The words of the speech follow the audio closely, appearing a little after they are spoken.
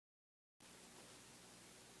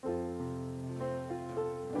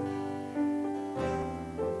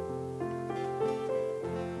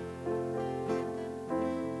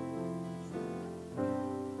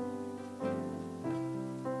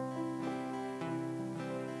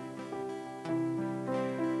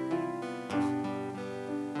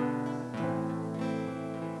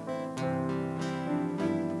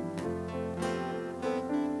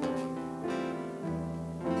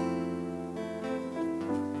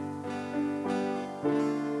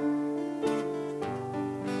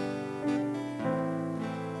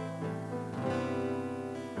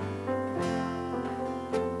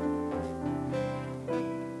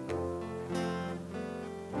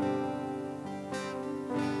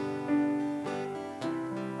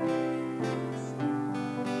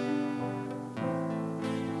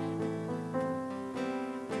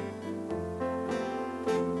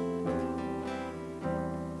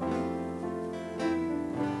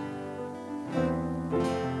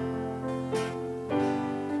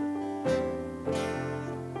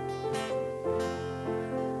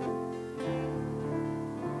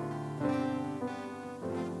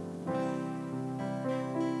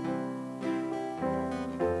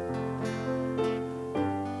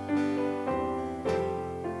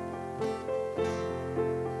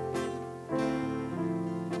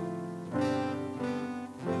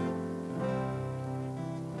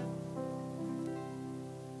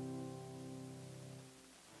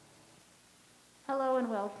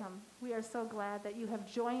welcome. We are so glad that you have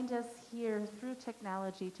joined us here through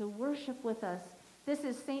technology to worship with us. This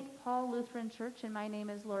is St. Paul Lutheran Church, and my name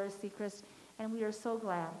is Laura Sechrist, and we are so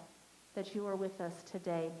glad that you are with us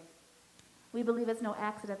today. We believe it's no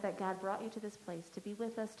accident that God brought you to this place to be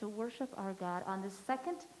with us to worship our God on the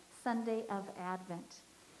second Sunday of Advent.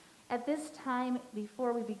 At this time,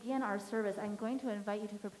 before we begin our service, I'm going to invite you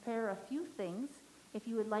to prepare a few things if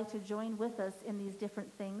you would like to join with us in these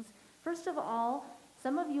different things. First of all,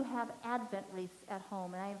 some of you have Advent wreaths at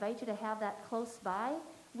home, and I invite you to have that close by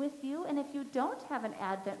with you. And if you don't have an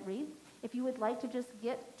Advent wreath, if you would like to just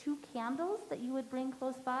get 2 candles that you would bring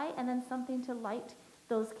close by and then something to light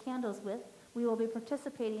those candles with, we will be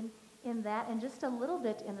participating in that in just a little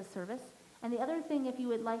bit in the service. And the other thing, if you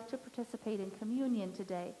would like to participate in communion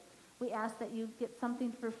today, we ask that you get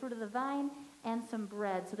something for fruit of the vine and some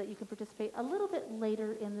bread so that you can participate a little bit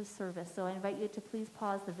later in the service. So I invite you to please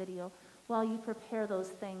pause the video while you prepare those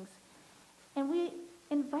things. And we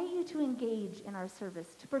invite you to engage in our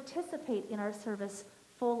service, to participate in our service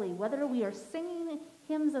fully, whether we are singing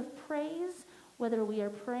hymns of praise, whether we are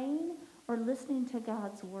praying or listening to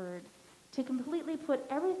God's word, to completely put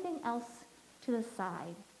everything else to the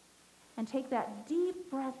side and take that deep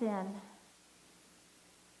breath in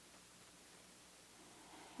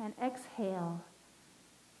and exhale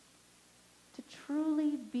to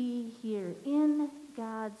truly be here in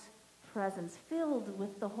God's presence, filled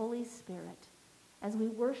with the Holy Spirit as we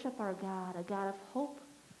worship our God, a God of hope,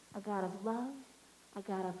 a God of love, a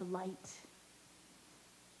God of light.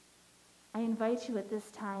 I invite you at this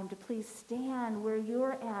time to please stand where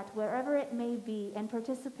you're at, wherever it may be, and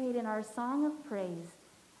participate in our song of praise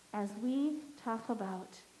as we talk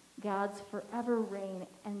about God's forever reign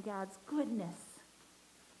and God's goodness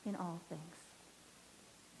in all things.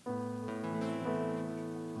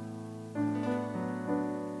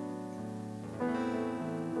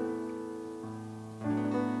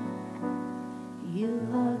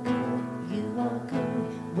 You are good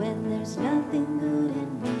when there's nothing good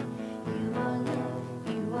in me.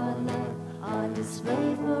 You are love on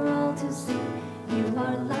display for all to see. You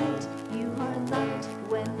are light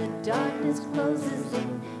when the darkness closes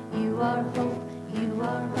in. You are hope, you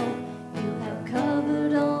have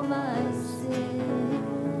covered all my sin.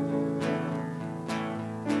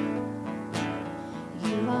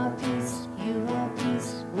 You are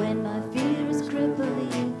peace when my fear is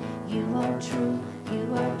crippling. You are true,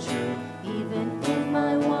 even in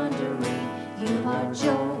my wandering. You are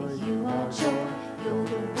joy, you're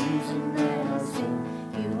the reason that I sing.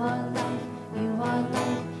 You are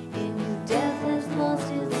life, in you death has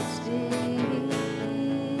lost its sting.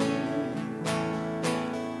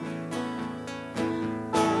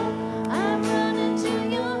 Oh, I'm running to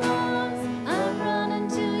your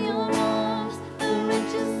arms, the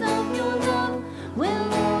riches of your love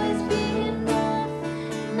will always be enough.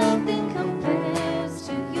 Nothing compares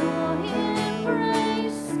to your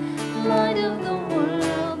embrace, light of the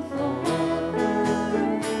world forever.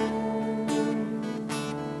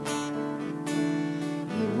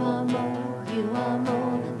 You are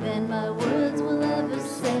more than my words will ever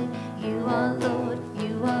say. You are Lord,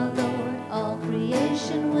 all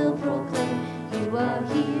creation will proclaim. You are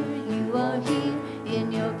here,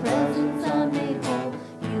 in your presence I'm made whole.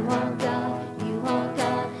 You are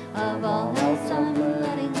God, of all else I'm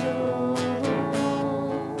letting go.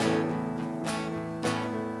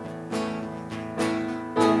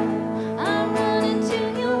 Oh, I'm running to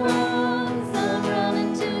your arms,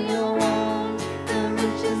 the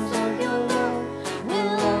riches of your love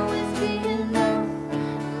will always be enough.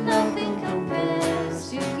 Nothing compares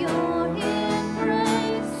to your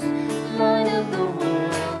embrace, light of the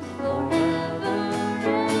world forever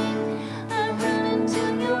reign. I'm running to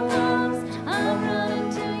your arms,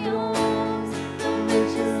 the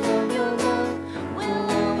riches of your love will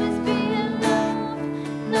always be enough.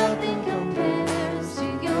 Nothing compares to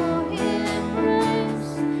your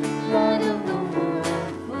embrace, light of the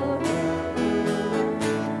world forever.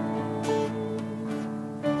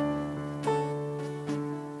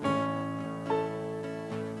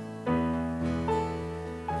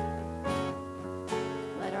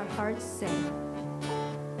 Let our hearts sing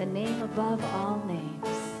the name above all names.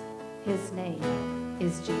 His name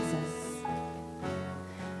is Jesus.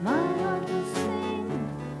 My heart will sing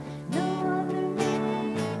no other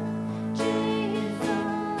name.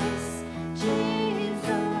 Jesus,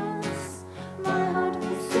 Jesus. My heart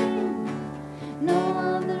will sing no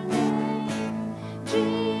other name.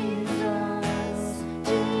 Jesus,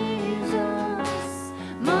 Jesus.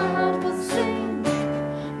 My heart will sing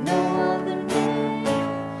no other name.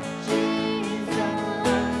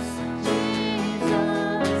 Jesus,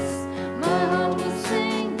 Jesus. My heart will sing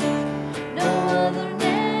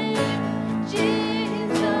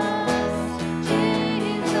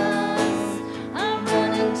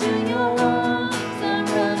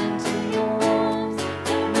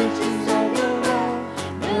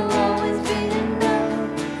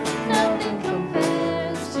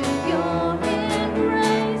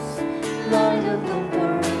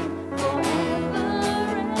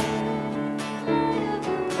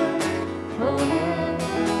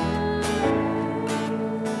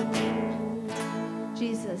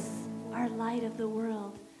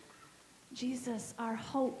Jesus, our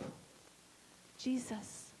hope.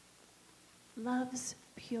 Jesus loves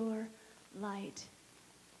pure light.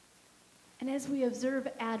 And as we observe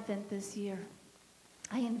Advent this year,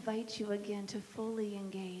 I invite you again to fully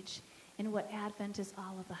engage in what Advent is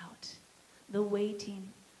all about. The waiting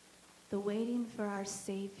for our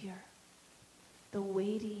Savior, the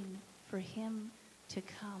waiting for him to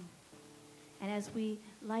come. And as we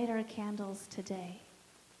light our candles today,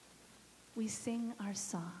 we sing our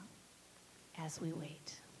song as we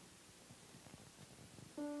wait.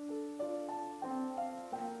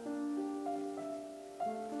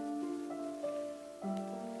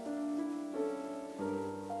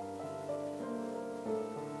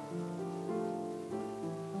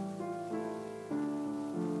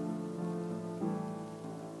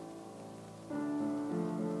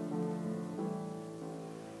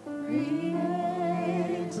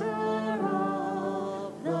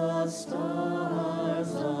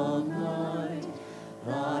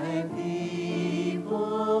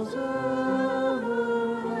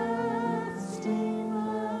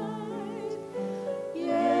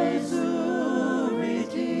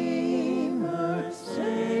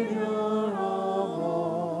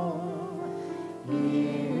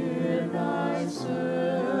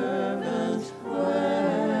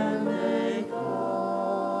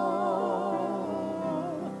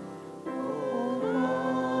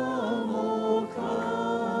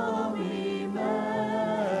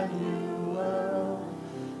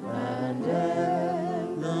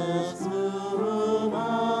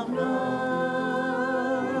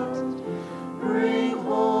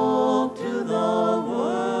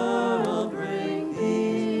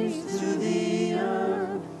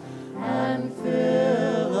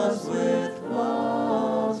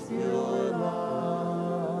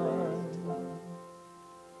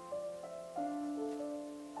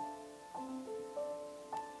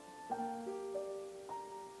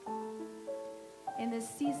 In this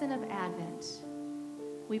season of Advent,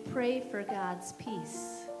 we pray for God's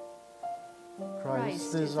peace.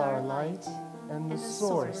 Christ is our light and the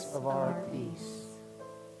source of our peace.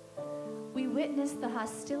 We witness the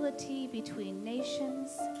hostility between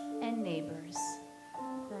nations and neighbors.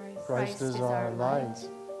 Christ is our light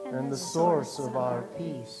and the source of our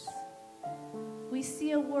peace. We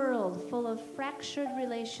see a world full of fractured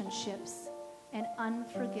relationships and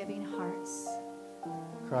unforgiving hearts.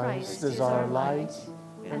 Christ is our light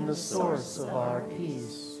and the source of our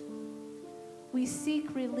peace. We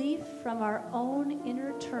seek relief from our own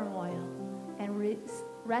inner turmoil and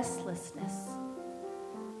restlessness.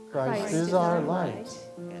 Christ is our light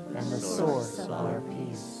and the source of our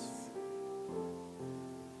peace.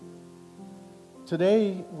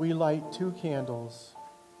 Today we light 2 candles.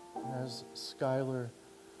 As Skylar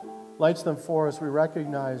lights them for us, we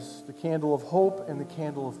recognize the candle of hope and the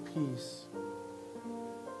candle of peace.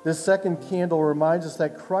 This second candle reminds us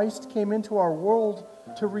that Christ came into our world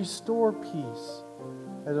to restore peace,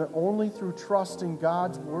 and that only through trusting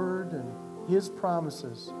God's word and his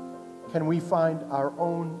promises can we find our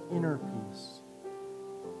own inner peace.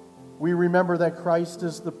 We remember that Christ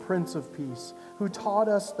is the Prince of Peace, who taught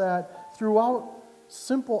us that throughout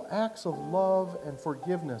simple acts of love and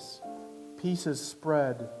forgiveness, peace is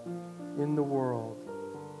spread in the world.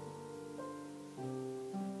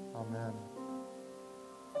 Amen.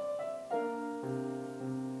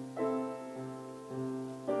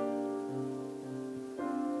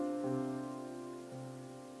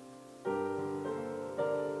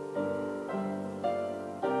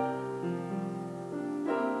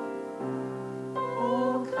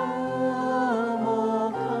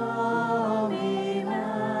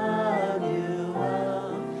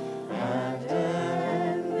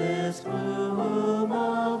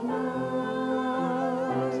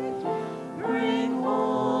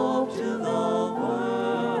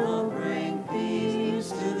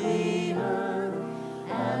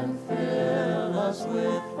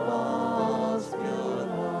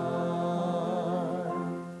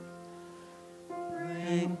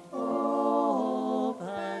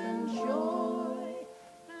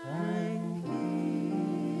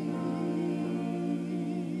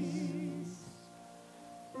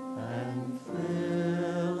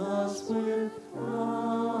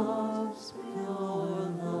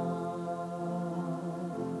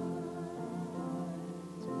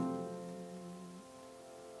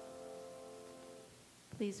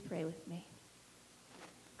 Please pray with me.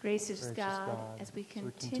 Gracious God, as we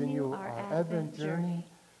continue our Advent journey,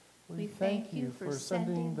 we thank you for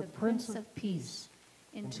sending the Prince of Peace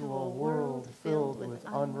into a world filled with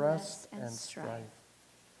unrest and strife.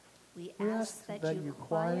 We ask that you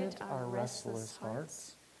quiet our restless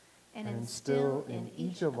hearts and instill in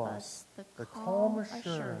each of us the calm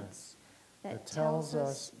assurance that tells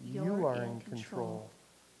us you are in control,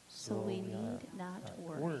 so we need not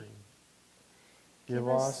worry. Give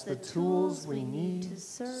us the tools we need to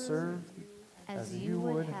serve as you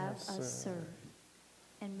would have us serve,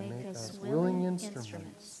 and make us willing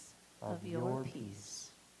instruments of your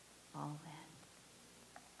peace. Amen.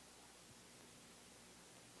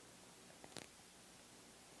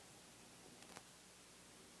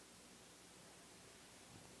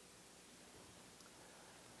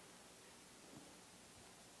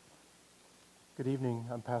 Good evening.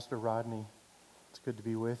 I'm Pastor Rodney. It's good to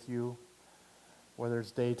be with you, whether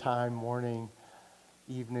it's daytime, morning,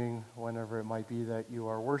 evening, whenever it might be that you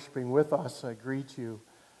are worshiping with us. I greet you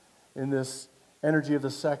in this energy of the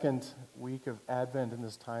second week of Advent, in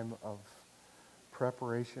this time of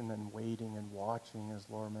preparation and waiting and watching, as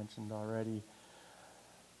Laura mentioned already.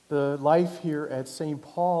 The life here at St.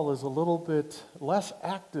 Paul is a little bit less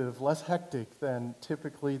active, less hectic than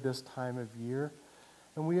typically this time of year.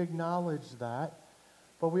 And we acknowledge that,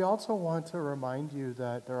 but we also want to remind you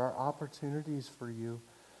that there are opportunities for you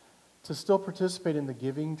to still participate in the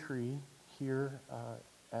giving tree here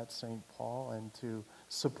at St. Paul and to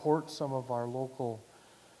support some of our local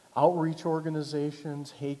outreach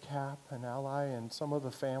organizations, HACAP and Ally, and some of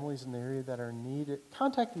the families in the area that are in need.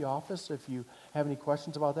 Contact the office if you have any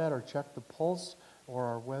questions about that, or check the Pulse or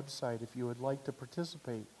our website if you would like to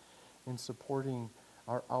participate in supporting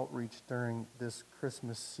our outreach during this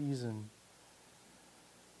Christmas season.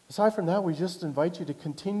 Aside from that, we just invite you to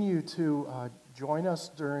continue to join us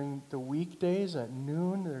during the weekdays at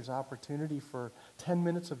noon. There's opportunity for 10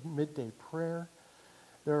 minutes of midday prayer.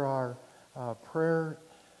 There are prayer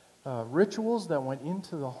rituals that went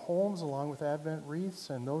into the homes along with Advent wreaths,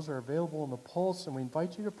 and those are available in the Pulse, and we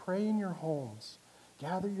invite you to pray in your homes.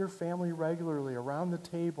 Gather your family regularly around the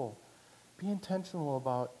table. Be intentional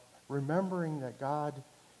about remembering that God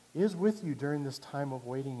is with you during this time of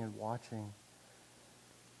waiting and watching.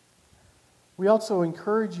 We also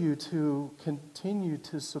encourage you to continue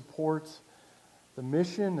to support the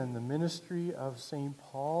mission and the ministry of St.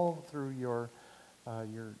 Paul through your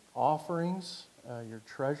offerings, your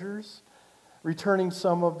treasures, returning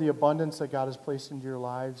some of the abundance that God has placed into your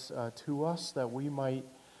lives to us, that we might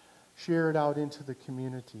share it out into the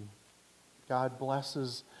community. God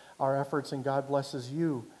blesses our efforts, and God blesses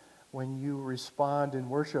you when you respond in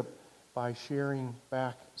worship by sharing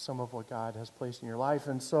back some of what God has placed in your life.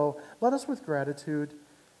 And so let us with gratitude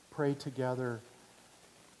pray together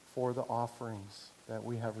for the offerings that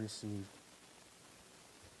we have received.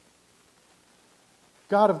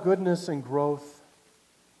 God of goodness and growth,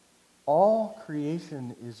 all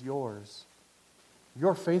creation is yours.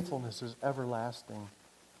 Your faithfulness is everlasting.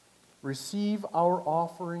 Receive our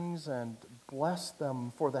offerings and bless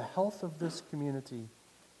them for the health of this community.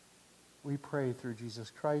 We pray through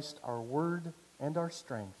Jesus Christ, our word and our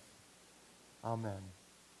strength. Amen.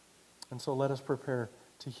 And so let us prepare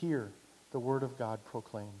to hear the word of God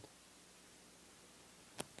proclaimed.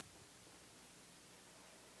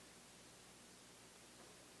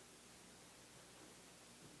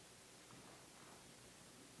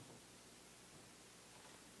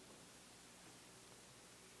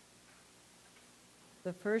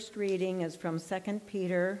 The first reading is from 2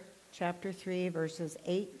 Peter chapter 3, verses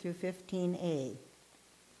 8 through 15a.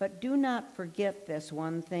 But do not forget this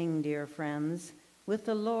one thing, dear friends. With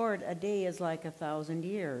the Lord, a day is like 1,000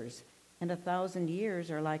 years, and 1,000 years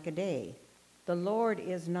are like a day. The Lord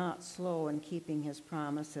is not slow in keeping his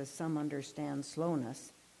promise, as some understand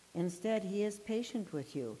slowness. Instead, he is patient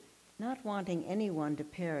with you, not wanting anyone to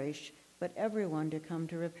perish, but everyone to come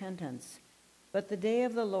to repentance. But the day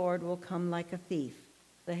of the Lord will come like a thief.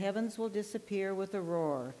 The heavens will disappear with a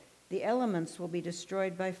roar. The elements will be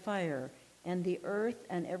destroyed by fire, and the earth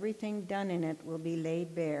and everything done in it will be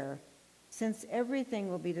laid bare. Since everything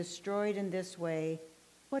will be destroyed in this way,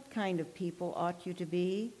 what kind of people ought you to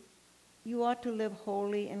be? You ought to live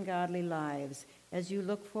holy and godly lives as you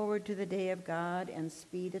look forward to the day of God and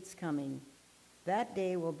speed its coming. That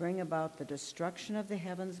day will bring about the destruction of the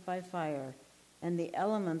heavens by fire, and the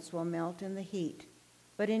elements will melt in the heat.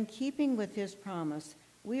 But in keeping with his promise,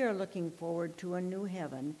 we are looking forward to a new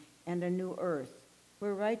heaven and a new earth,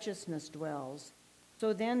 where righteousness dwells.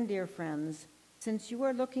 So then, dear friends, since you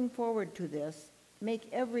are looking forward to this, make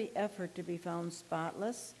every effort to be found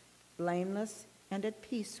spotless, blameless, and at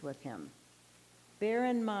peace with him. Bear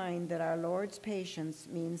in mind that our Lord's patience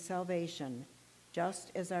means salvation,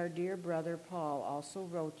 just as our dear brother Paul also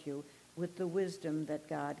wrote you with the wisdom that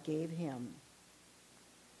God gave him.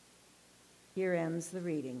 Here ends the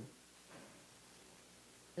reading.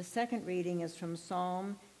 The second reading is from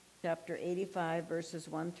Psalm chapter 85, verses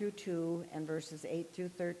 1 through 2, and verses 8 through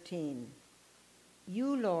 13.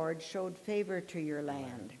 You, Lord, showed favor to your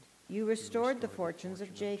land. You restored the fortunes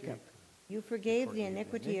of Jacob. You forgave the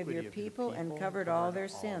iniquity of your people and covered all their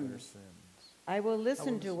sins. I will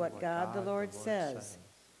listen to what God the Lord says.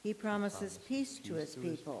 He promises peace to his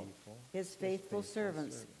people, his faithful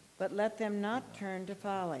servants, but let them not turn to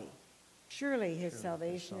folly. Surely his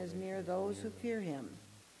salvation is near those who fear him,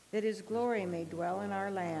 that his glory may dwell in our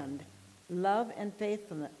land. Love and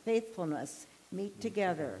faithfulness meet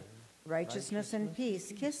together. Righteousness and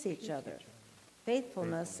peace kiss each other.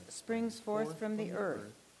 Faithfulness springs forth from the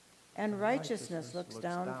earth, and righteousness looks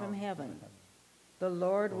down from heaven. The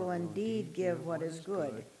Lord will indeed give what is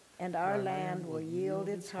good, and our land will yield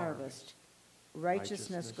its harvest.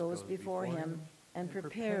 Righteousness goes before him and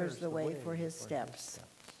prepares the way for his steps.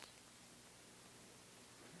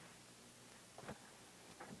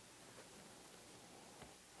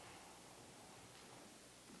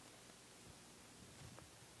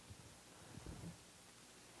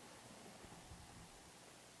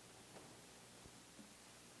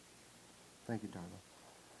 Thank you, Darla.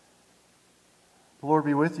 The Lord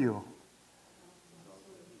be with you.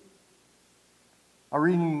 A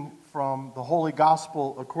reading from the Holy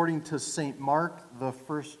Gospel according to St. Mark, the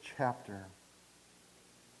 1st chapter.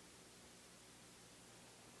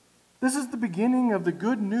 This is the beginning of the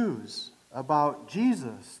good news about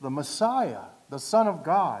Jesus, the Messiah, the Son of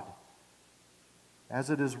God. As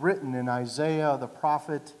it is written in Isaiah the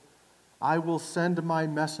prophet, I will send my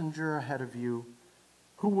messenger ahead of you,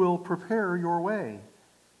 who will prepare your way.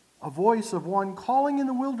 A voice of one calling in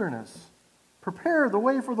the wilderness, prepare the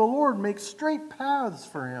way for the Lord, make straight paths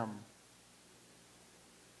for him.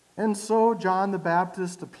 And so John the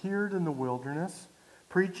Baptist appeared in the wilderness,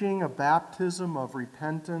 preaching a baptism of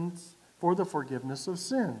repentance for the forgiveness of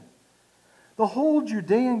sin. The whole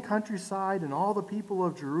Judean countryside and all the people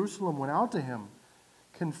of Jerusalem went out to him,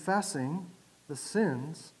 confessing the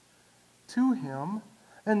sins to him,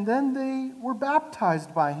 and then they were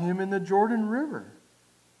baptized by him in the Jordan River.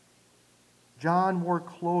 John wore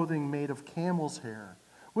clothing made of camel's hair,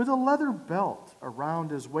 with a leather belt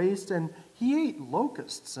around his waist, and he ate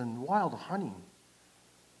locusts and wild honey.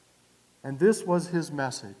 And this was his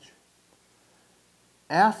message.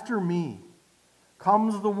 After me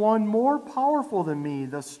comes the one more powerful than me,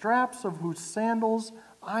 the straps of whose sandals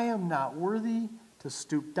I am not worthy to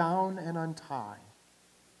stoop down and untie.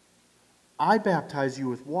 I baptize you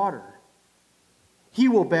with water. He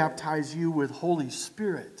will baptize you with Holy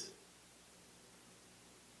Spirit.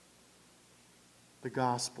 The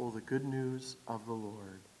gospel, the good news of the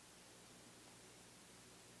Lord.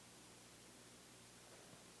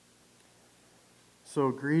 So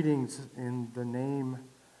greetings in the name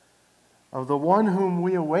of the one whom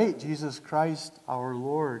we await, Jesus Christ our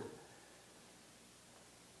Lord.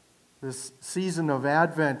 This season of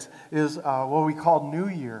Advent is what we call New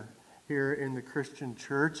Year here in the Christian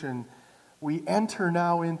church, and we enter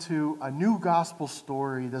now into a new gospel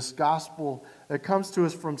story, this gospel that comes to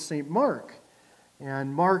us from St. Mark.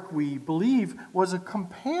 And Mark, we believe, was a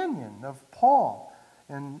companion of Paul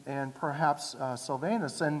and perhaps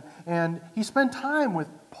Silvanus. And he spent time with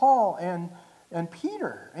Paul and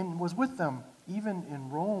Peter and was with them even in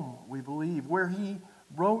Rome, we believe, where he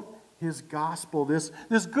wrote his gospel, this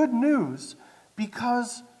good news.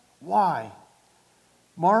 Because why?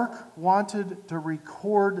 Mark wanted to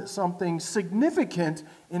record something significant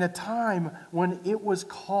in a time when it was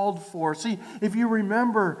called for. See, if you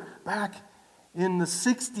remember back in the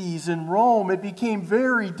 60s in Rome, it became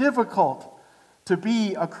very difficult to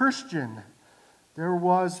be a Christian. There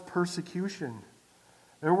was persecution.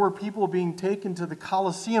 There were people being taken to the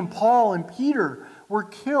Colosseum. Paul and Peter were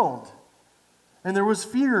killed. And there was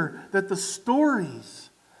fear that the stories,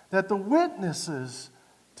 that the witnesses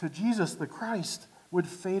to Jesus the Christ would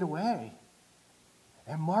fade away.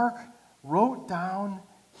 And Mark wrote down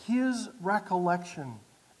his recollection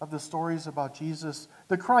of the stories about Jesus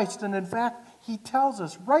the Christ. And in fact, he tells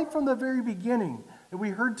us right from the very beginning that we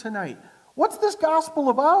heard tonight, what's this gospel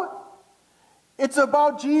about? It's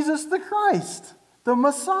about Jesus the Christ, the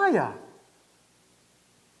Messiah,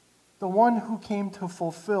 the one who came to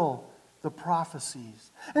fulfill the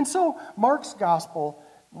prophecies. And so Mark's gospel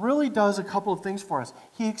really does a couple of things for us.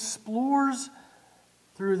 He explores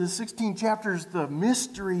through the 16 chapters the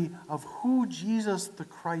mystery of who Jesus the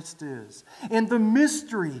Christ is, and the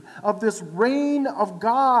mystery of this reign of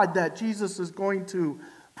God that Jesus is going to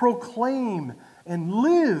proclaim and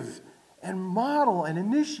live and model and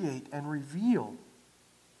initiate and reveal.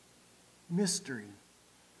 Mystery.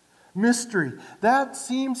 Mystery. That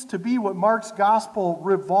seems to be what Mark's gospel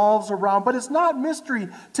revolves around. But it's not mystery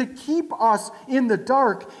to keep us in the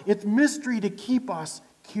dark. It's mystery to keep us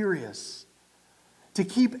curious. To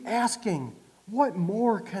keep asking, what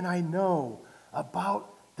more can I know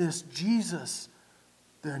about this Jesus,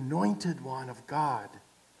 the anointed one of God,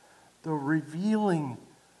 the revealing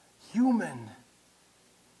human,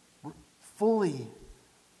 fully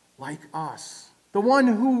like us, the one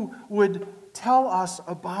who would tell us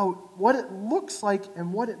about what it looks like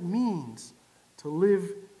and what it means to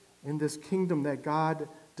live in this kingdom that God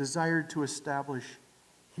desired to establish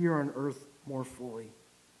here on earth more fully.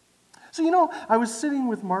 So, I was sitting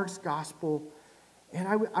with Mark's gospel,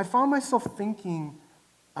 and I found myself thinking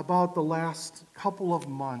about the last couple of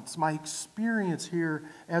months, my experience here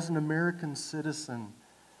as an American citizen.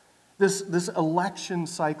 This election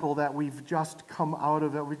cycle that we've just come out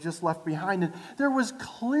of, that we just left behind. And there was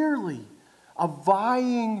clearly a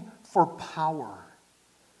vying for power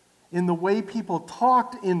in the way people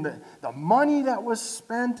talked, in the money that was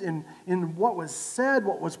spent, in what was said,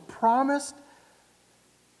 what was promised.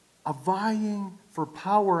 A vying for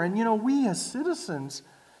power. And we as citizens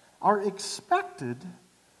are expected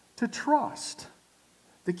to trust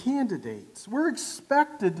the candidates. We're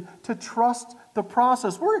expected to trust the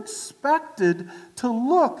process. We're expected to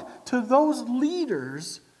look to those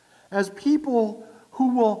leaders as people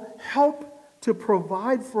who will help to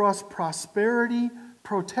provide for us prosperity,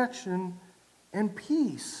 protection, and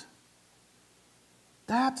peace.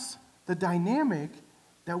 That's the dynamic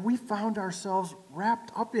that we found ourselves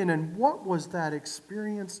wrapped up in. And what was that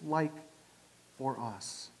experience like for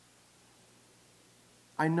us?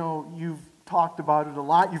 I know you've talked about it a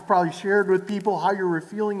lot. You've probably shared with people how you were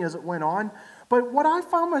feeling as it went on. But what I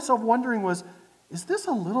found myself wondering was, is this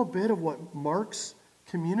a little bit of what Mark's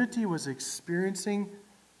community was experiencing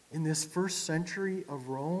in this first century of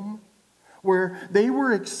Rome? Where they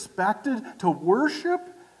were expected to worship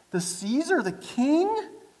the Caesar, the king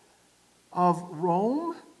of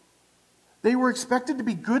Rome. They were expected to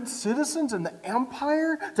be good citizens in the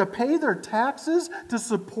empire, to pay their taxes, to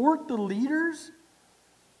support the leaders.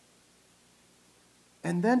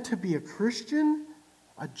 And then to be a Christian,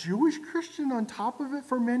 a Jewish Christian on top of it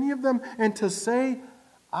for many of them, and to say,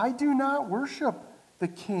 I do not worship the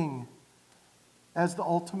king as the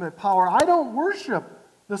ultimate power. I don't worship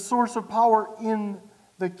the source of power in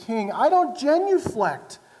the king. I don't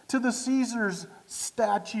genuflect to the Caesar's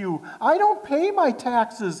statue. I don't pay my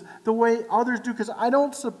taxes the way others do because I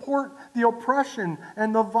don't support the oppression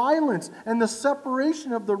and the violence and the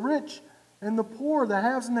separation of the rich and the poor, the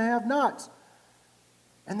haves and the have-nots.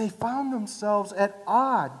 And they found themselves at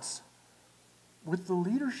odds with the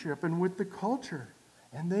leadership and with the culture.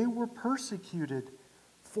 And they were persecuted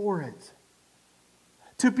for it.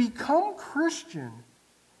 To become Christian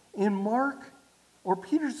in Mark or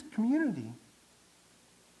Peter's community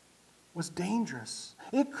was dangerous.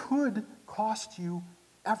 It could cost you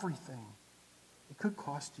everything. It could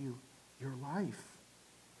cost you your life.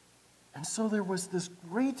 And so there was this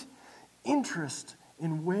great interest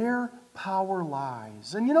in where power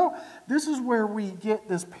lies. And this is where we get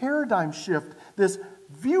this paradigm shift, this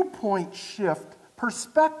viewpoint shift,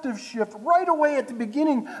 perspective shift right away at the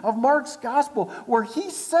beginning of Mark's gospel, where he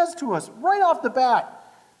says to us right off the bat,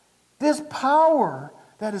 this power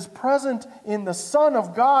that is present in the Son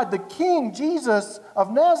of God, the King, Jesus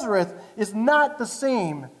of Nazareth, is not the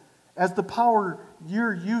same as the power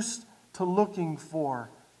you're used to looking for.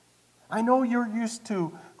 I know you're used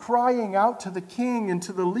to crying out to the king and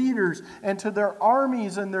to the leaders and to their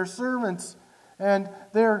armies and their servants and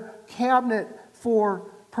their cabinet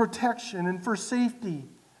for protection and for safety.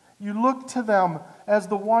 You look to them as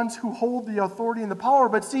the ones who hold the authority and the power.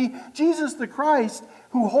 But see, Jesus the Christ,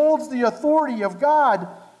 who holds the authority of God,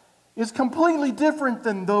 is completely different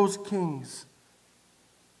than those kings.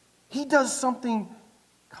 He does something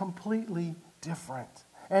completely different.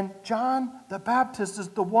 And John the Baptist is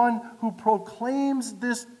the one who proclaims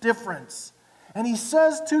this difference. And he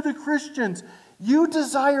says to the Christians, you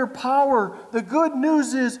desire power. The good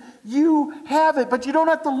news is you have it, but you don't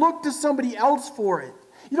have to look to somebody else for it.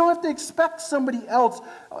 You don't have to expect somebody else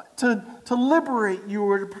to liberate you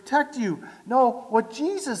or to protect you. No, what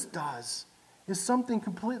Jesus does is something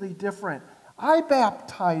completely different. I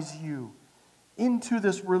baptize you into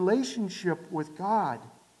this relationship with God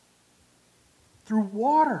through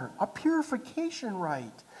water, a purification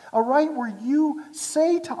rite, a rite where you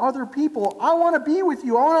say to other people, I want to be with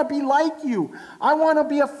you, I want to be like you, I want to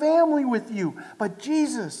be a family with you. But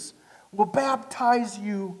Jesus will baptize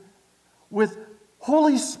you with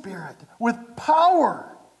Holy Spirit, with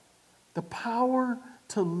power, the power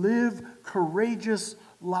to live courageous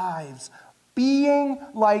lives, being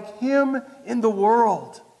like Him in the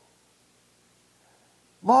world.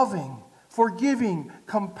 Loving, forgiving,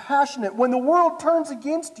 compassionate. When the world turns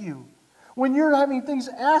against you, when you're having things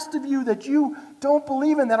asked of you that you don't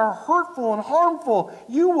believe in, that are hurtful and harmful,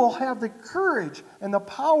 you will have the courage and the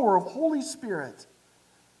power of Holy Spirit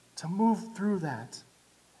to move through that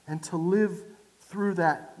and to live through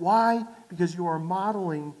that. Why? Because you are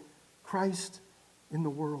modeling Christ in the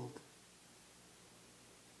world.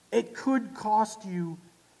 It could cost you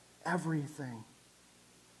everything.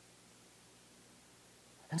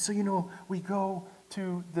 And so, we go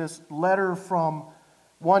to this letter from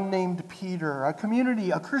one named Peter, a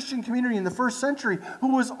Christian community in the first century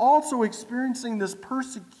who was also experiencing this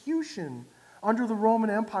persecution under the Roman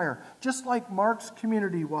Empire, just like Mark's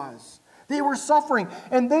community was. They were suffering,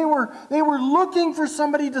 and they were looking for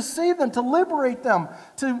somebody to save them, to liberate them,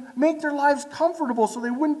 to make their lives comfortable so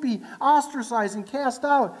they wouldn't be ostracized and cast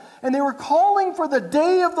out. And they were calling for the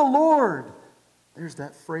day of the Lord. There's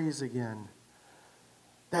that phrase again.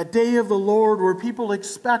 That day of the Lord where people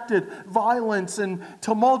expected violence and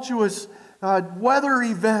tumultuous weather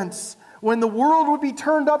events, when the world would be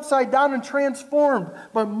turned upside down and transformed.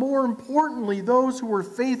 But more importantly, those who were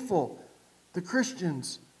faithful, the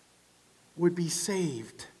Christians, would be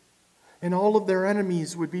saved. And all of their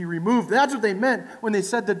enemies would be removed. That's what they meant when they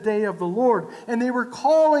said the day of the Lord. And they were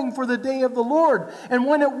calling for the day of the Lord. And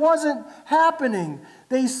when it wasn't happening,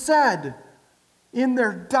 they said, in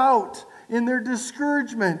their doubt, in their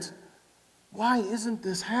discouragement, why isn't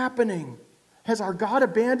this happening? Has our God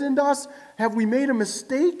abandoned us? Have we made a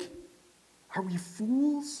mistake? Are we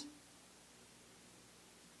fools?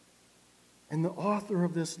 And the author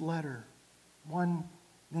of this letter, one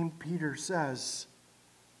named Peter, says,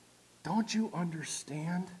 don't you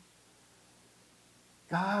understand?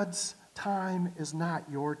 God's time is not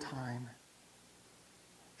your time.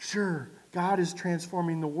 Sure, God is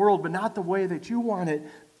transforming the world, but not the way that you want it.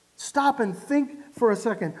 Stop and think for a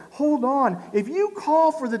second. Hold on. If you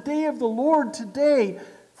call for the day of the Lord today,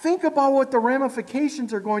 think about what the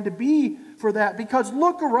ramifications are going to be for that. Because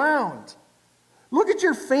look around. Look at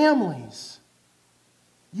your families.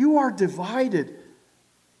 You are divided.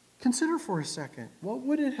 Consider for a second, what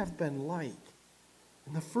would it have been like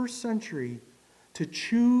in the first century to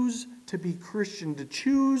choose to be Christian, to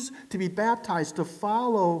choose to be baptized, to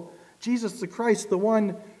follow Jesus the Christ, the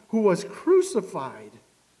one who was crucified?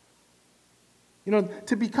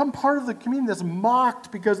 To become part of the community that's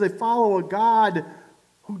mocked because they follow a God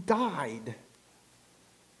who died.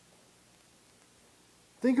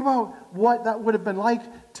 Think about what that would have been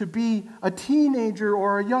like to be a teenager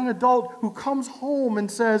or a young adult who comes home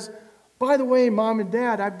and says, by the way, Mom and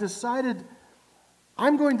Dad, I've decided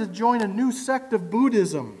I'm going to join a new sect of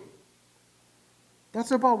Buddhism.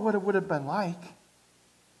 That's about what it would have been like.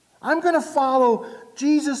 I'm going to follow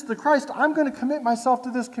Jesus the Christ. I'm going to commit myself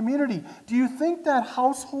to this community. Do you think that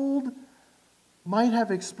household might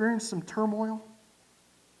have experienced some turmoil?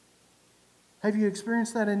 Have you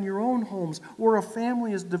experienced that in your own homes, where a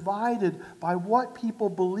family is divided by what people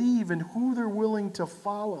believe and who they're willing to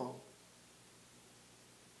follow?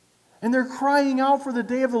 And they're crying out for the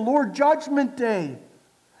day of the Lord, Judgment Day.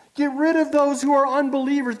 Get rid of those who are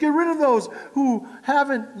unbelievers. Get rid of those who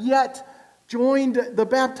haven't yet joined the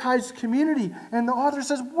baptized community. And the author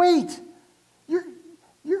says, wait,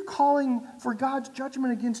 you're calling for God's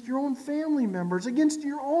judgment against your own family members, against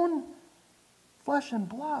your own flesh and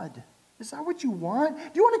blood. Is that what you want?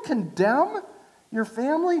 Do you want to condemn your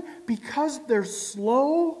family because they're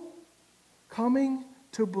slow coming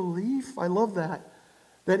to belief? I love that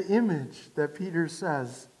image that Peter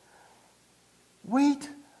says. Wait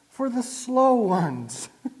for the slow ones.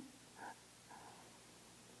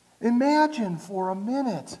 Imagine for a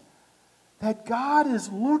minute that God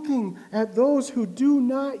is looking at those who do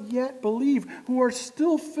not yet believe, who are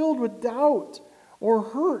still filled with doubt or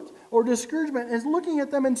hurt or discouragement, and is looking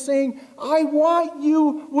at them and saying, I want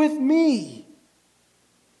you with me.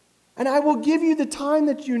 And I will give you the time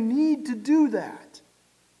that you need to do that.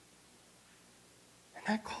 And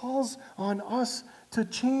that calls on us to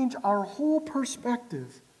change our whole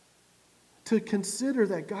perspective, to consider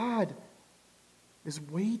that God is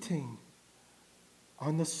waiting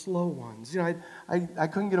on the slow ones. I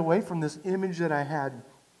couldn't get away from this image that I had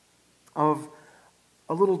of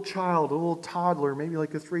a little child, a little toddler, maybe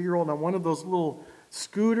like a 3-year-old, on one of those little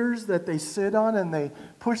scooters that they sit on and they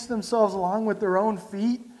push themselves along with their own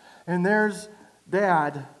feet. And there's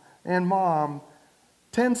Dad and Mom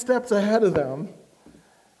 10 steps ahead of them,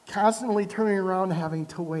 constantly turning around having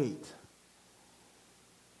to wait.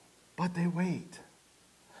 But they wait.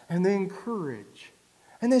 And they encourage.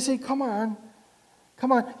 And they say, come on,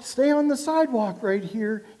 Come on, stay on the sidewalk right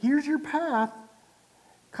here. Here's your path.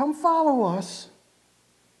 Come follow us.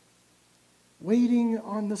 Waiting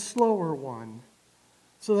on the slower one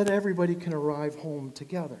so that everybody can arrive home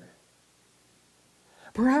together.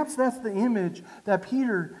 Perhaps that's the image that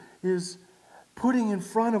Peter is putting in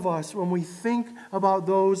front of us when we think about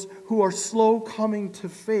those who are slow coming to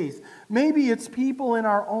faith. Maybe it's people in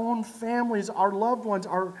our own families, our loved ones,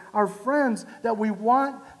 our friends that we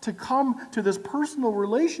want to come to this personal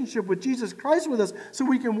relationship with Jesus Christ with us so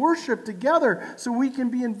we can worship together, so we can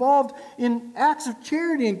be involved in acts of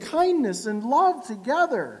charity and kindness and love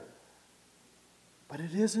together. But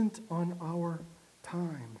it isn't on our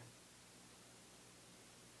time.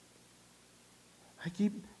 I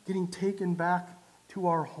keep getting taken back to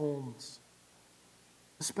our homes,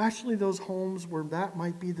 especially those homes where that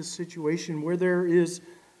might be the situation, where there is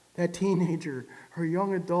that teenager or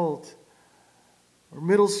young adult or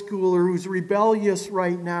middle schooler who's rebellious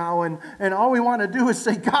right now, and all we want to do is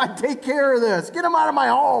say, God, take care of this. Get him out of my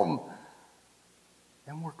home.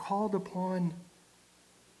 And we're called upon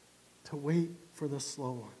to wait for the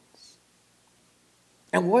slow ones.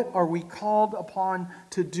 And what are we called upon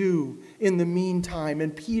to do in the meantime?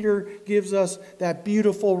 And Peter gives us that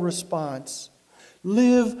beautiful response.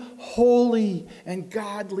 Live holy and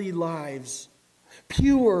godly lives,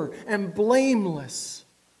 pure and blameless,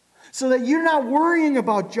 so that you're not worrying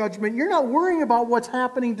about judgment. You're not worrying about what's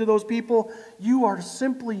happening to those people. You are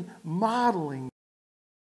simply modeling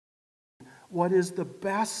what is the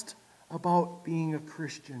best about being a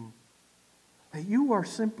Christian. That you are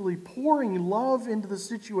simply pouring love into the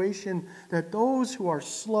situation that those who are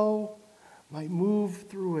slow might move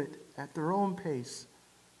through it at their own pace,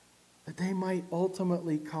 that they might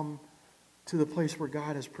ultimately come to the place where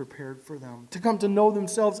God has prepared for them, to come to know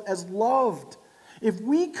themselves as loved. If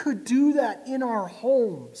we could do that in our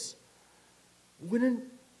homes, wouldn't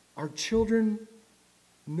our children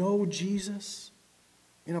know Jesus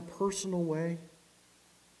in a personal way?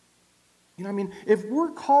 You know, I mean, if we're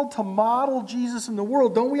called to model Jesus in the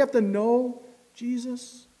world, don't we have to know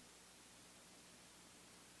Jesus?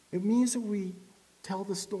 It means that we tell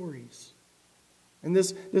the stories. And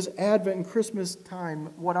this Advent and Christmas time,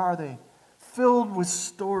 what are they? Filled with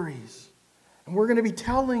stories. And we're going to be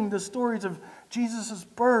telling the stories of Jesus'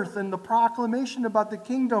 birth and the proclamation about the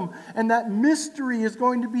kingdom. And that mystery is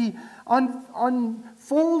going to be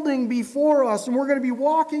unfolding before us. And we're going to be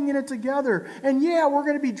walking in it together. And yeah, we're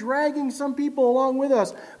going to be dragging some people along with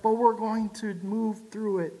us. But we're going to move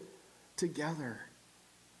through it together.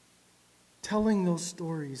 Telling those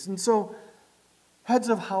stories. And so, heads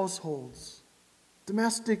of households,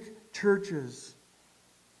 domestic churches,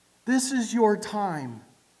 this is your time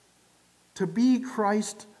to be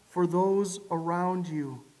Christ for those around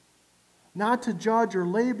you. Not to judge or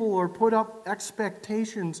label or put up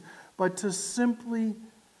expectations, but to simply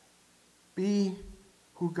be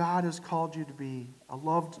who God has called you to be, a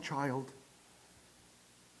loved child.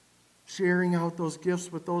 Sharing out those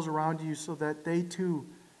gifts with those around you so that they too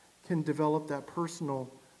can develop that personal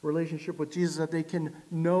relationship with Jesus, that they can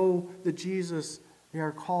know the Jesus they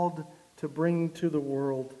are called to bring to the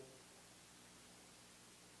world.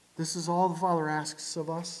 This is all the Father asks of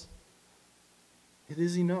us. It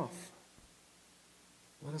is enough.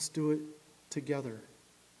 Let us do it together.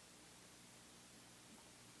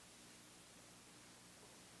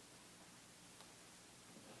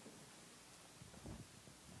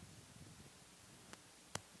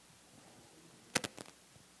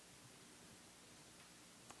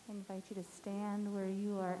 I invite you to stand where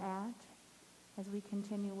you are at as we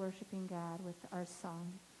continue worshiping God with our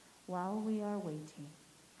song, While We Are Waiting.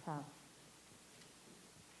 Come.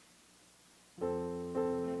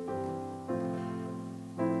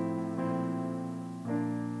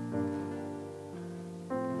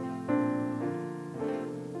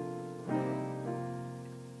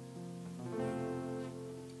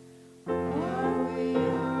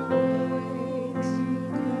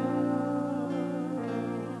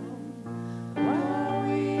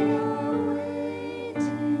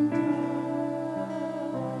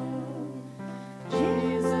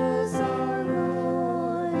 Jesus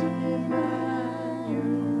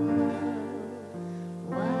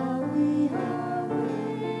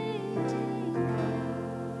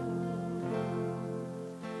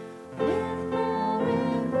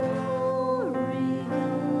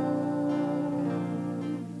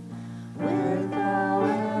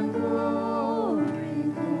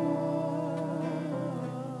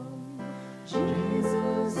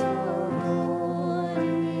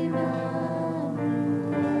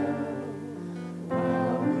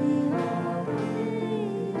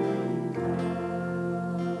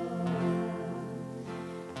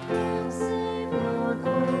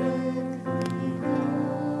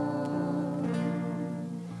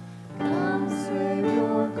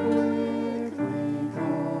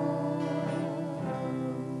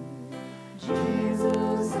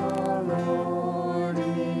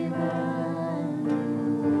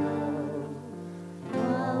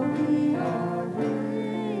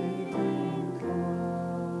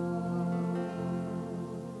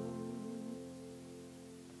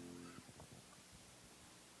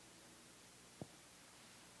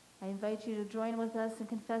invite you to join with us in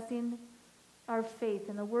confessing our faith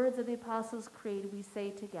in the words of the Apostles' Creed we say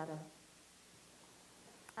together.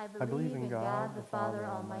 I believe in God, the Father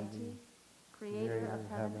Almighty, creator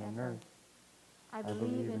of heaven and earth. I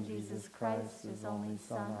believe in Jesus Christ, his only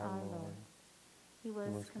Son, our Lord. He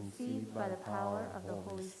was conceived by the power of the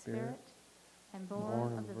Holy Spirit and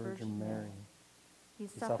born of the Virgin Mary. He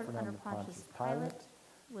suffered under Pontius Pilate,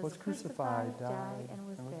 was crucified, died, and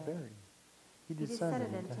was buried. He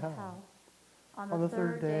descended into hell. On the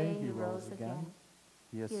third day he rose again.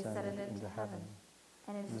 He ascended into heaven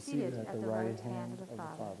and is seated at the right hand of the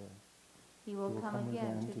Father. He will come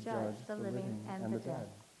again to judge the living and the dead.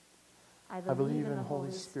 I believe in the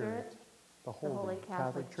Holy Spirit, the Holy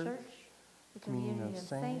Catholic Church, the communion of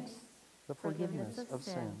saints, the forgiveness of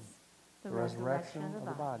sins, the resurrection of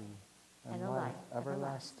the body, and life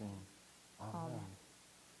everlasting. Amen.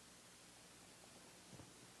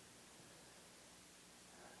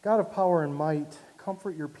 God of power and might,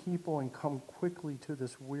 comfort your people and come quickly to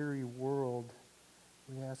this weary world.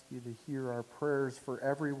 We ask you to hear our prayers for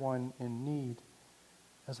everyone in need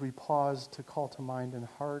as we pause to call to mind and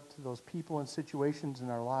heart those people and situations in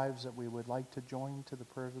our lives that we would like to join to the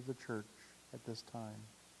prayers of the church at this time.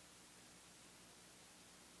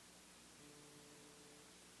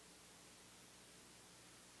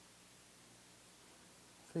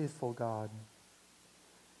 Faithful God,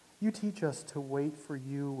 you teach us to wait for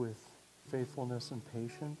you with faithfulness and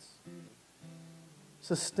patience.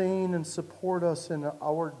 Sustain and support us in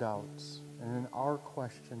our doubts and in our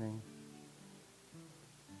questioning.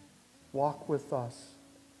 Walk with us.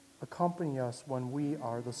 Accompany us when we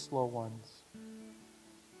are the slow ones.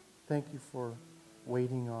 Thank you for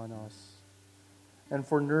waiting on us and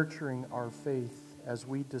for nurturing our faith as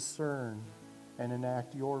we discern and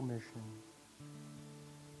enact your mission.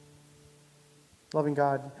 Loving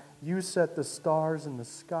God, you set the stars in the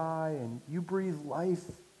sky and you breathe life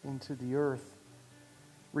into the earth.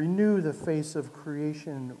 Renew the face of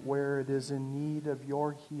creation where it is in need of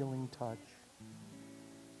your healing touch.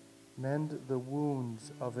 Mend the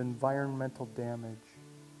wounds of environmental damage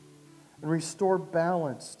and restore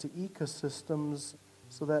balance to ecosystems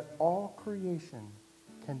so that all creation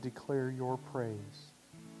can declare your praise.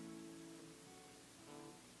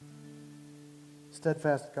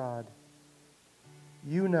 Steadfast God,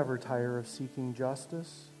 you never tire of seeking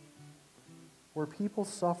justice. Where people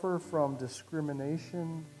suffer from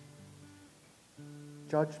discrimination,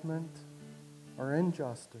 judgment, or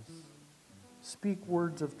injustice, speak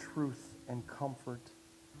words of truth and comfort.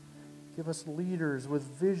 Give us leaders with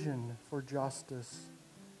vision for justice.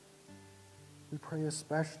 We pray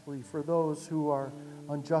especially for those who are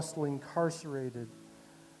unjustly incarcerated,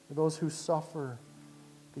 for those who suffer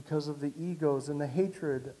because of the egos and the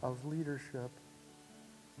hatred of leadership.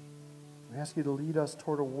 We ask you to lead us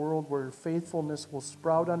toward a world where faithfulness will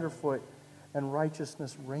sprout underfoot and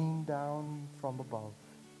righteousness rain down from above.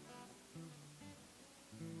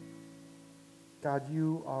 God,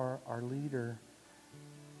 you are our leader.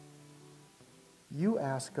 You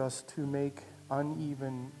ask us to make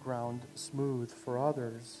uneven ground smooth for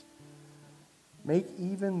others. Make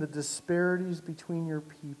even the disparities between your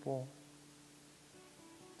people.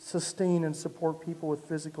 Sustain and support people with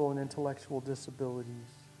physical and intellectual disabilities.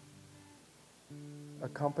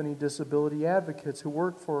 Accompany disability advocates who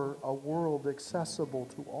work for a world accessible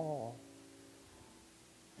to all.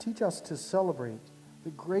 Teach us to celebrate the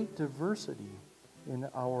great diversity in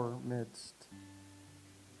our midst.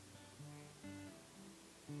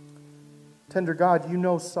 Tender God, you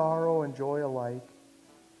know sorrow and joy alike.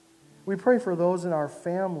 We pray for those in our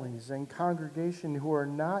families and congregation who are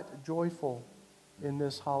not joyful in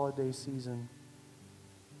this holiday season.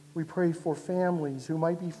 We pray for families who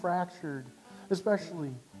might be fractured,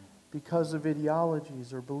 especially because of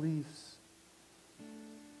ideologies or beliefs.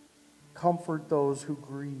 Comfort those who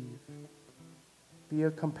grieve. Be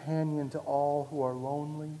a companion to all who are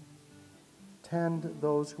lonely. Tend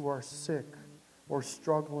those who are sick or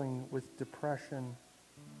struggling with depression.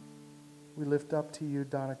 We lift up to you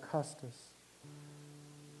Donna Custis.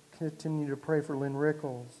 Continue to pray for Lynn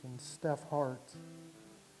Rickles and Steph Hart.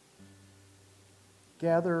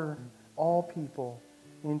 Gather all people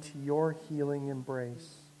into your healing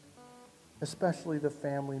embrace, especially the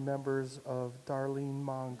family members of Darlene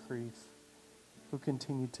Moncrief, who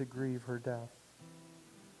continue to grieve her death.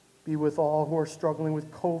 Be with all who are struggling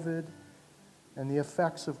with COVID and the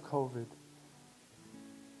effects of COVID.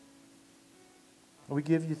 We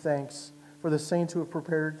give you thanks for the saints who have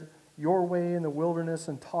prepared your way in the wilderness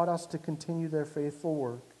and taught us to continue their faithful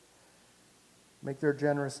work. Make their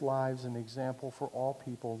generous lives an example for all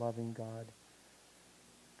people loving God.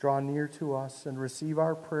 draw near to us and receive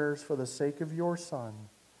our prayers for the sake of your Son,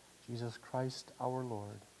 Jesus Christ our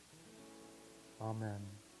Lord. Amen.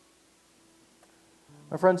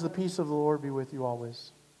 My friends, the peace of the Lord be with you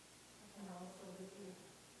always.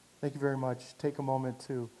 Thank you very much. Take a moment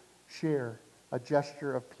to share a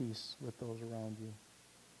gesture of peace with those around you.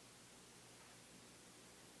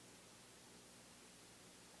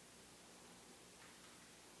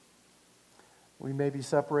 We may be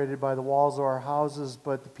separated by the walls of our houses,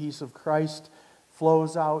 but the peace of Christ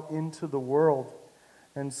flows out into the world.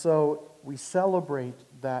 And so we celebrate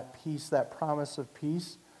that peace, that promise of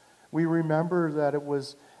peace. We remember that it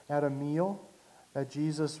was at a meal that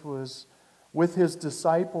Jesus was with his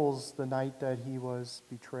disciples the night that he was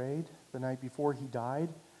betrayed, the night before he died.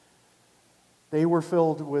 They were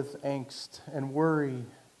filled with angst and worry,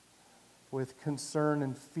 with concern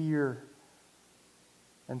and fear.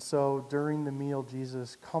 And so during the meal,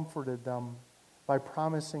 Jesus comforted them by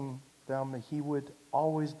promising them that he would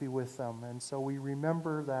always be with them. And so we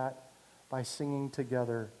remember that by singing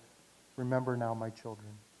together, "Remember Now, My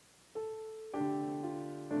Children."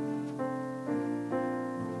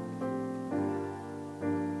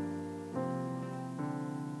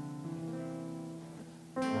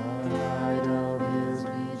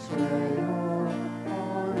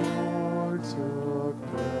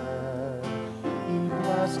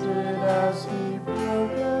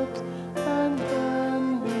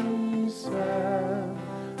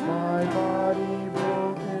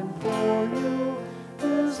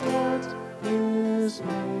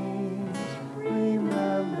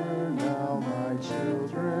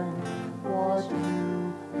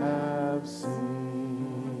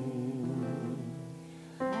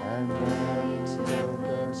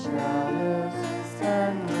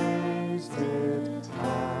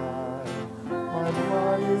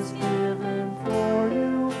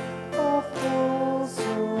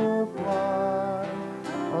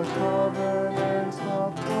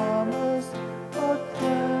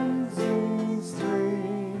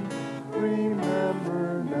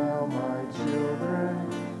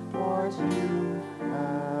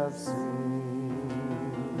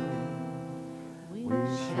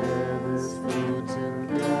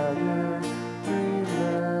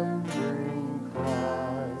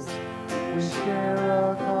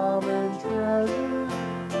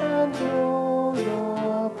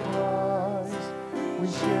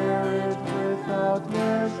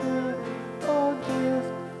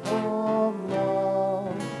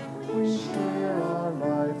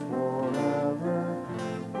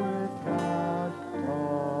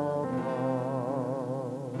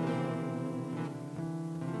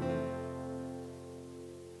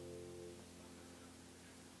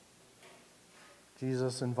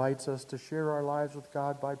 Jesus invites us to share our lives with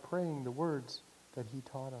God by praying the words that he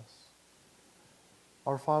taught us.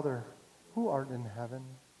 Our Father, who art in heaven,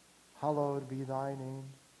 hallowed be thy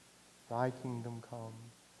name. Thy kingdom come.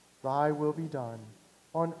 Thy will be done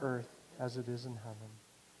on earth as it is in heaven.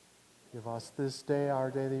 Give us this day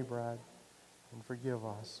our daily bread, and forgive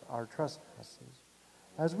us our trespasses,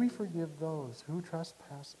 as we forgive those who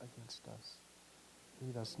trespass against us.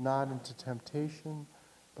 Lead us not into temptation,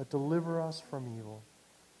 but deliver us from evil.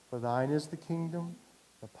 For thine is the kingdom,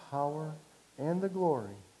 the power, and the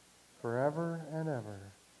glory, forever and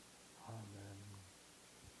ever. Amen.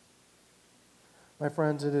 My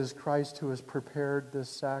friends, it is Christ who has prepared this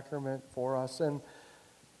sacrament for us and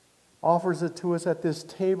offers it to us at this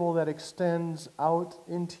table that extends out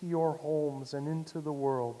into your homes and into the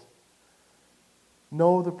world.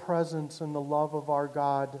 Know the presence and the love of our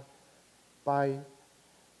God by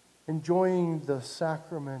enjoying the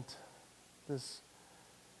sacrament, this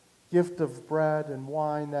gift of bread and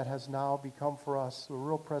wine that has now become for us the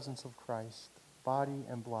real presence of Christ, body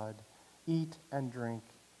and blood. Eat and drink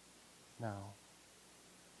now.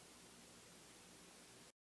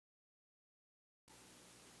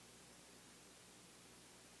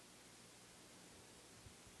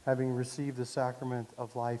 Having received the sacrament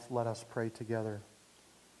of life, let us pray together.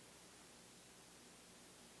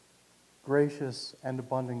 Gracious and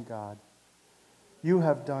abundant God, you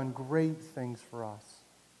have done great things for us,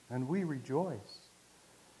 and we rejoice.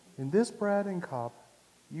 In this bread and cup,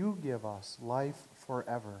 you give us life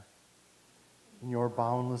forever. In your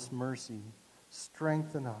boundless mercy,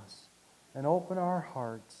 strengthen us and open our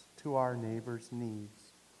hearts to our neighbor's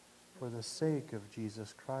needs. For the sake of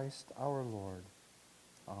Jesus Christ our Lord.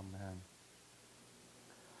 Amen.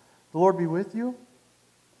 The Lord be with you.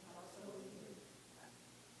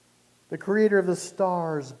 The Creator of the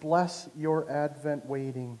stars, bless your Advent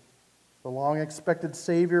waiting. The long-expected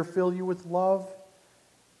Savior fill you with love.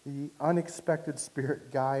 The unexpected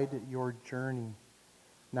Spirit guide your journey.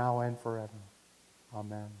 now and forever.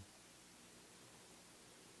 Amen.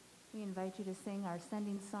 We invite you to sing our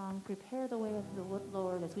sending song, Prepare the Way of the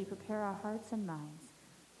Lord, as we prepare our hearts and minds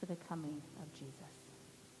for the coming of Jesus.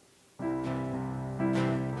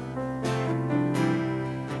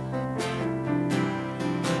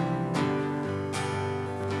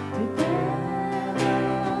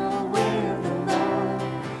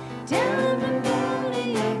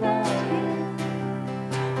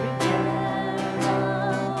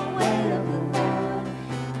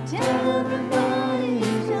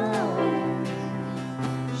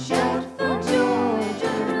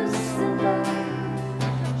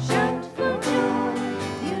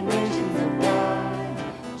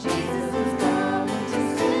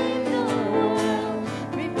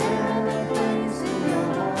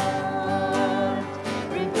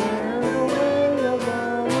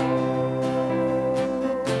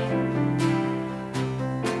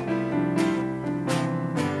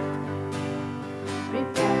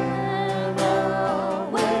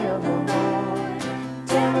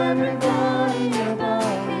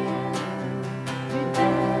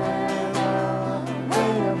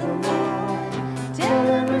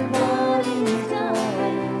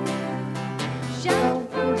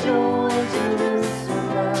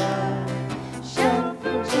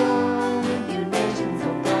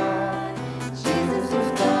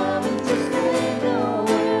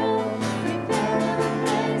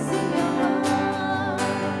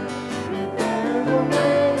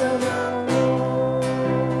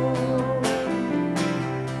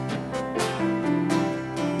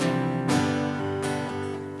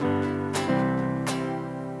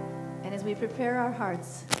 Prepare our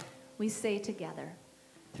hearts, we say together,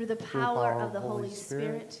 through the power of the Holy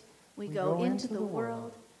Spirit, we go into the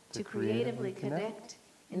world to creatively connect,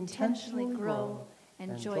 intentionally grow,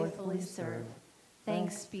 and joyfully serve.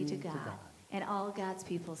 Thanks be to God. And all God's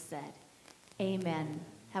people said, Amen.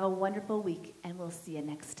 Have a wonderful week, and we'll see you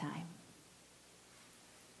next time.